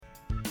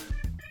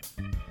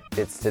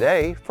It's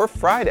today for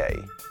Friday,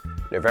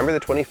 November the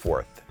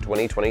 24th,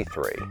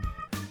 2023.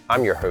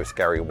 I'm your host,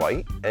 Gary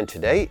White, and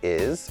today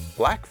is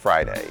Black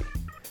Friday.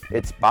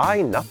 It's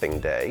Buy Nothing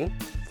Day,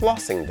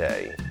 Flossing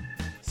Day.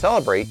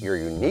 Celebrate your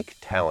unique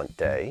talent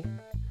day.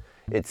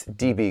 It's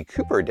D.B.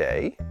 Cooper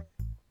Day,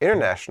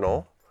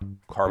 International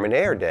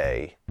Carmenere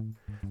Day,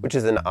 which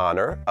is in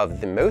honor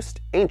of the most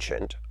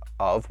ancient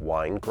of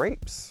wine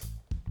grapes.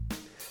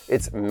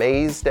 It's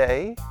Maize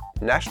Day,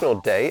 National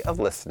Day of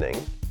Listening,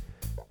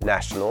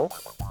 National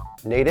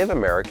Native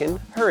American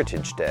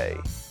Heritage Day.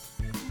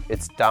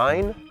 It's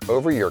Dine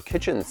Over Your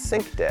Kitchen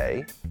Sink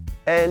Day,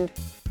 and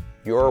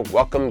Your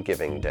Welcome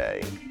Giving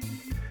Day,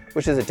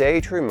 which is a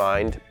day to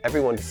remind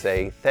everyone to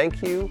say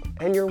thank you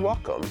and you're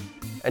welcome,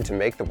 and to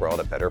make the world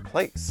a better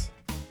place.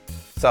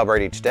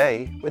 Celebrate each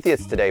day with the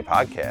It's Today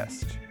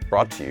podcast,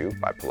 brought to you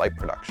by Polite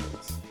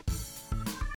Productions.